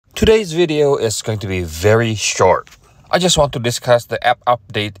Today's video is going to be very short. I just want to discuss the app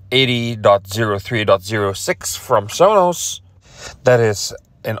update 80.03.06 from Sonos. That is,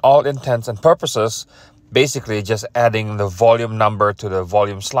 in all intents and purposes, basically just adding the volume number to the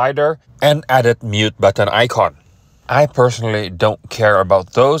volume slider and added mute button icon. I personally don't care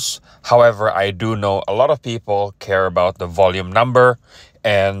about those. However, I do know a lot of people care about the volume number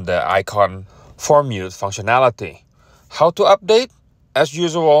and the icon for mute functionality. How to update? As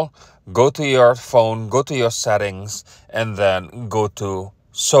usual, go to your phone, go to your settings, and then go to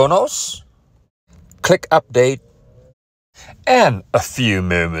Sonos, click update, and a few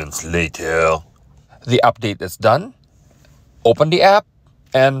moments later, the update is done. Open the app,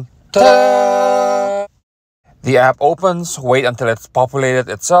 and ta-da! The app opens, wait until it's populated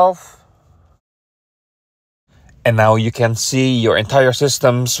itself, and now you can see your entire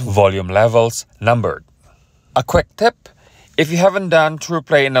system's volume levels numbered. A quick tip: if you haven't done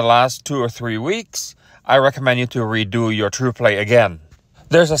TruePlay in the last 2 or 3 weeks, I recommend you to redo your TruePlay again.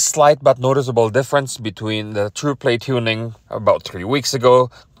 There's a slight but noticeable difference between the TruePlay tuning about 3 weeks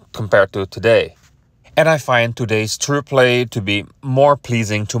ago compared to today. And I find today's TruePlay to be more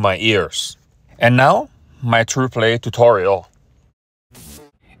pleasing to my ears. And now, my TruePlay tutorial.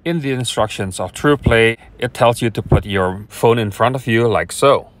 In the instructions of TruePlay, it tells you to put your phone in front of you like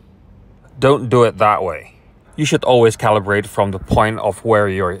so. Don't do it that way. You should always calibrate from the point of where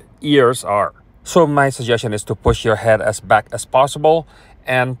your ears are. So my suggestion is to push your head as back as possible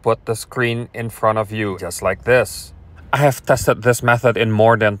and put the screen in front of you, just like this. I have tested this method in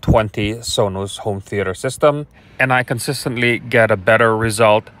more than 20 Sonos home theater systems, and I consistently get a better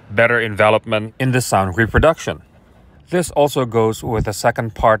result, better envelopment in the sound reproduction. This also goes with the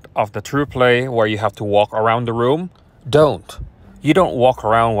second part of the TruePlay where you have to walk around the room. You don't walk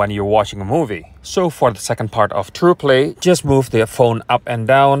around when you're watching a movie. So for the second part of TruePlay, just move the phone up and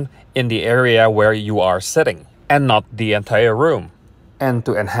down in the area where you are sitting and not the entire room. And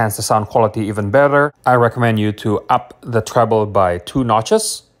to enhance the sound quality even better, I recommend you to up the treble by 2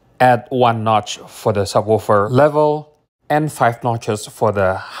 notches, add 1 notch for the subwoofer level, and 5 notches for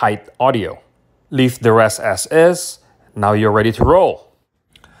the height audio. Leave the rest as is. Now you're ready to roll.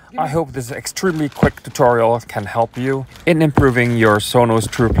 I hope this extremely quick tutorial can help you in improving your Sonos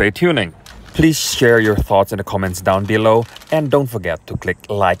TruePlay tuning. Please share your thoughts in the comments down below, and don't forget to click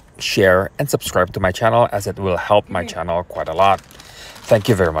like, share, and subscribe to my channel, as it will help my channel quite a lot. Thank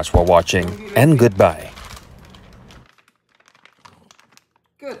you very much for watching, and goodbye.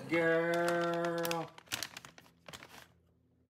 Good girl.